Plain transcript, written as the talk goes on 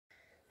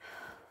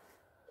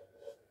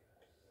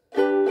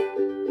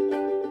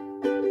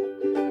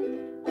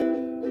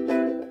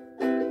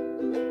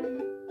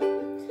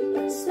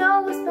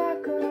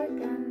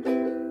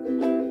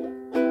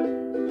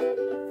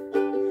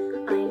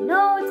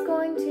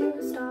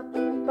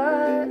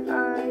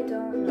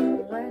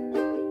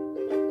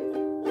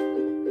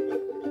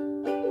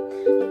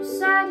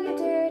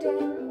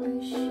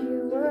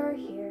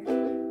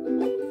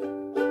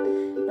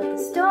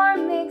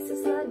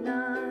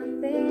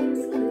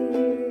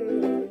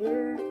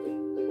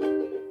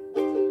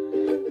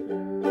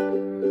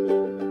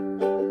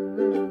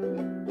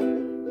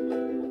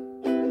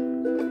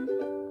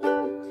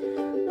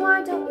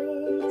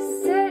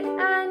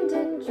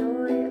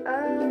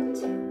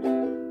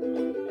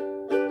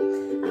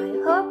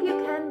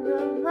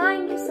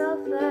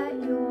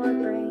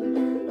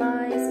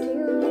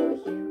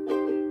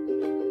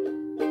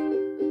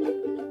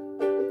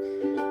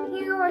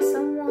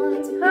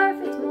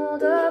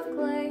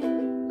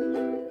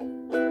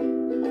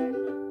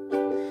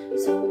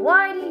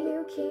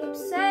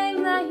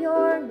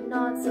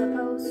not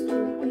supposed to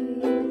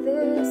be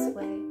this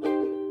way.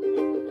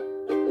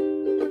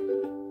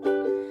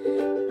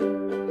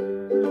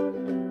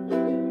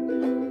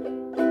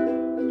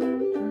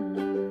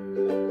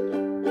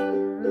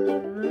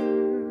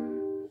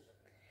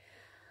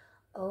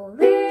 Oh,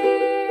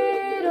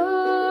 little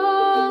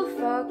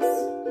fox,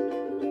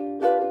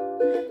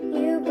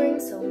 you bring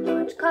so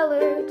much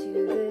color to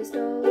this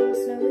dull,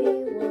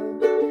 snowy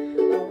world.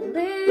 Oh,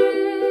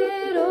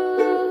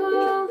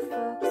 little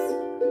fox,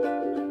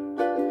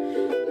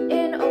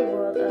 in a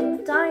world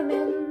of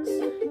diamonds,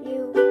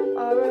 you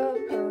are a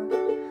pearl.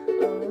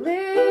 Oh,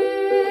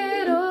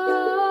 little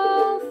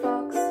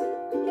fox,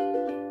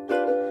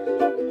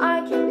 I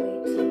can't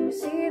wait to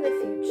see the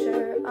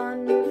future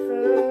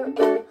unfurl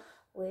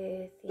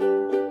with you.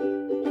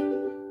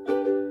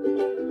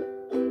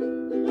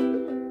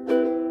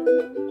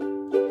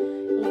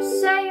 You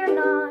say you're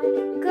not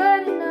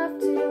good enough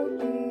to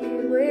be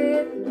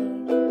with me.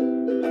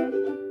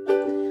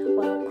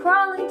 Well,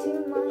 crawl into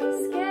my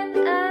skin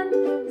and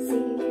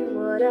see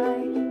what I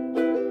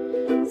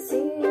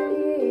see.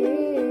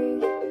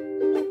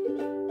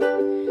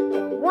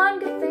 The one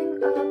good thing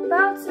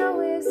about snow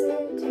is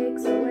it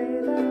takes away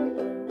the world.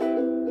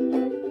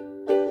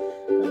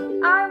 But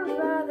I would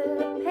rather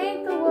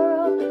paint the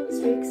world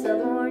streaks of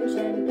orange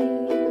and be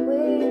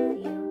with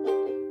you.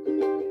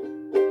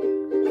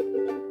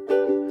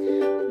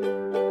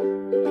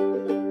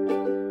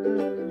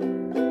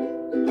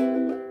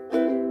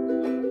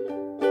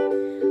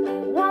 I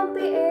won't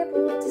be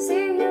able to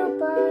see you,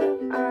 but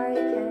I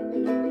can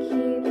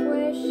keep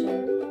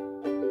wishing.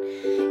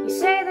 You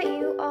say that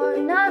you are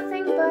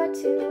nothing, but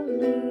to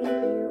me you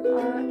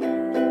are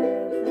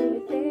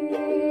everything.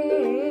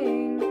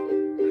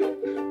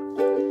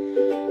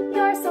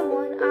 You're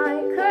someone I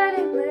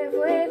couldn't live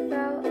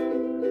without.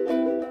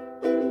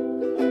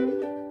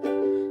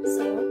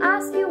 So I'll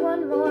ask you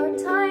one more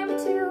time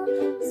to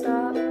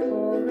stop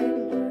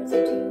pouring words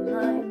into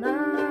my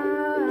mouth.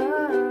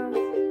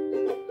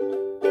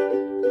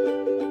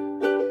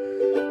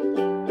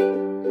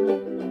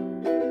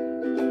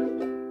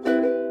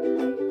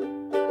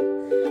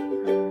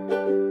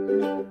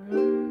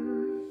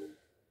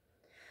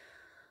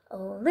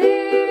 Oh,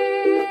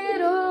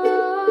 little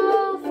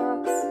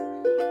fox,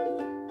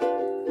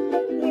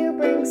 you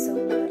bring so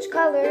much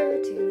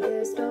color to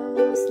this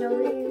dull,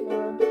 snowy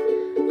world.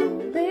 Oh,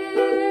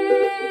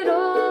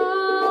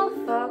 little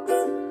fox,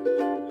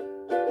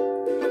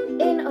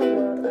 in a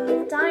world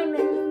of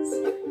diamonds,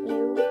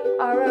 you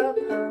are a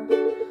pearl.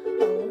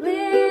 Oh,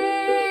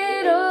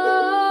 little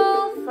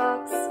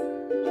fox,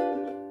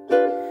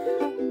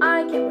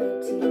 I can't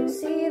wait to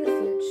see the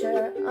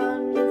future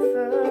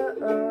unfurl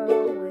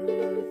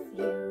with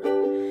you.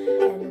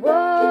 And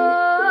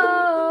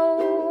whoa,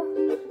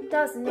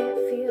 doesn't it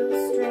feel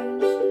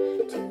strange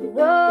to,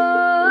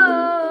 whoa,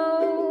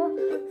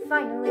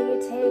 finally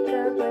take a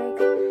break?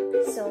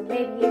 So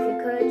maybe if you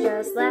could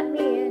just let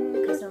me in,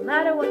 'cause no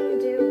matter what you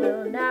do,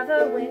 we'll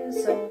never win.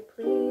 So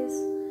please,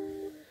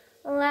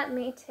 let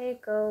me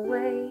take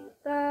away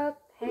the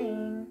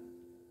pain.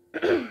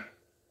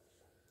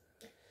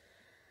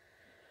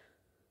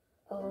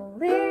 Oh,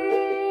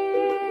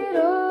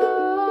 little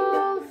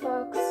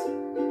fox,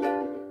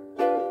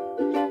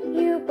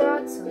 you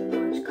brought so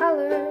much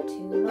color to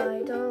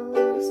my dull,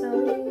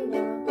 snowy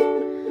world.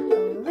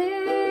 Oh,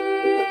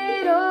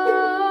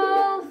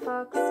 little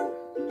fox,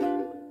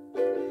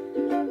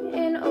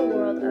 in a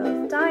world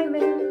of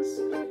diamonds,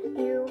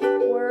 you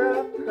were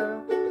a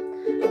pearl.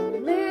 Oh,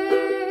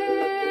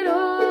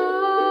 little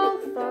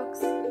fox,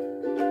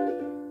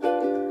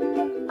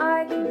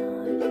 I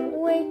cannot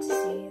wait to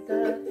see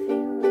the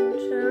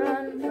future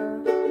unfurl.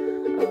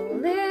 Oh,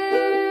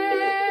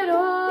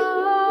 little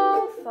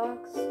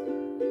fox,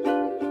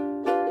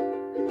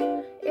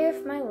 if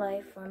my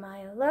life were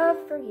my love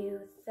for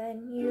you,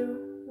 then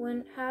you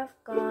wouldn't have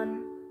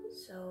gone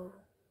so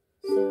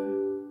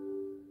soon.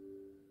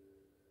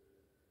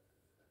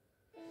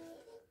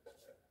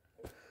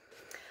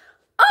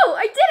 Oh,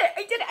 I did it!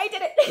 I did it! I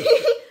did it!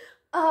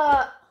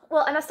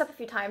 Well, I messed up a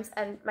few times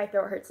and my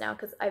throat hurts now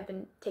because I've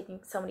been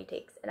taking so many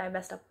takes and I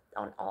messed up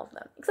on all of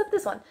them, except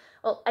this one.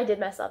 Well, I did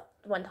mess up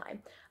one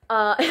time.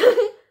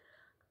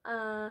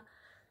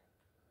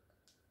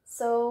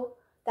 So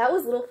that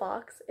was Little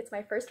Fox. It's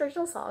my first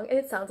original song and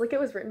it sounds like it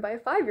was written by a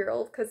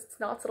 5-year-old because it's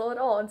not subtle at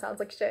all and sounds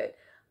like shit.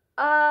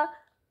 But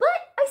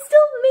I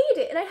still made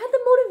it and I had the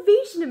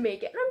motivation to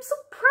make it and I'm so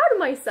proud of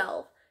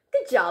myself.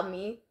 Good job,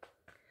 me.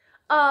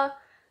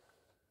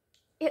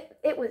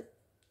 It was,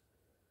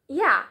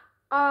 yeah.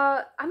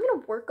 I'm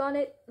gonna work on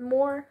it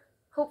more,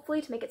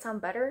 hopefully, to make it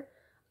sound better.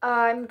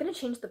 I'm gonna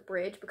change the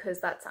bridge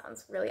because that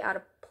sounds really out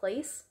of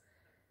place.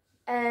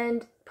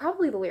 And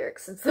probably the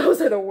lyrics, since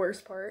those are the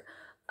worst part.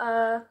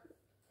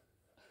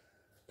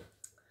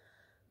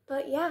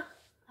 But yeah,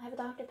 I have a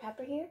Dr.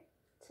 Pepper here.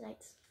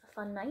 Tonight's a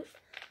fun night.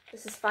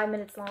 This is 5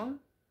 minutes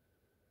long.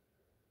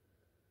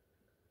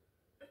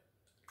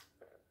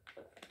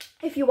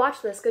 If you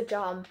watch this, good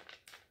job.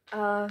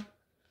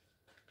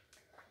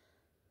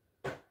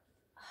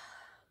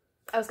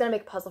 I was gonna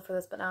make a puzzle for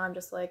this, but now I'm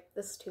just like,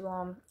 this is too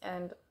long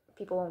and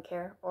people won't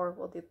care, or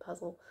we'll do the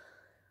puzzle.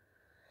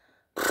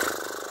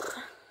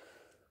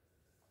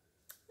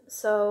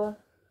 So,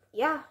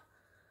 yeah.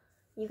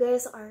 You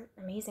guys are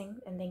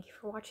amazing, and thank you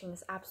for watching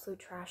this absolute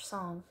trash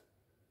song.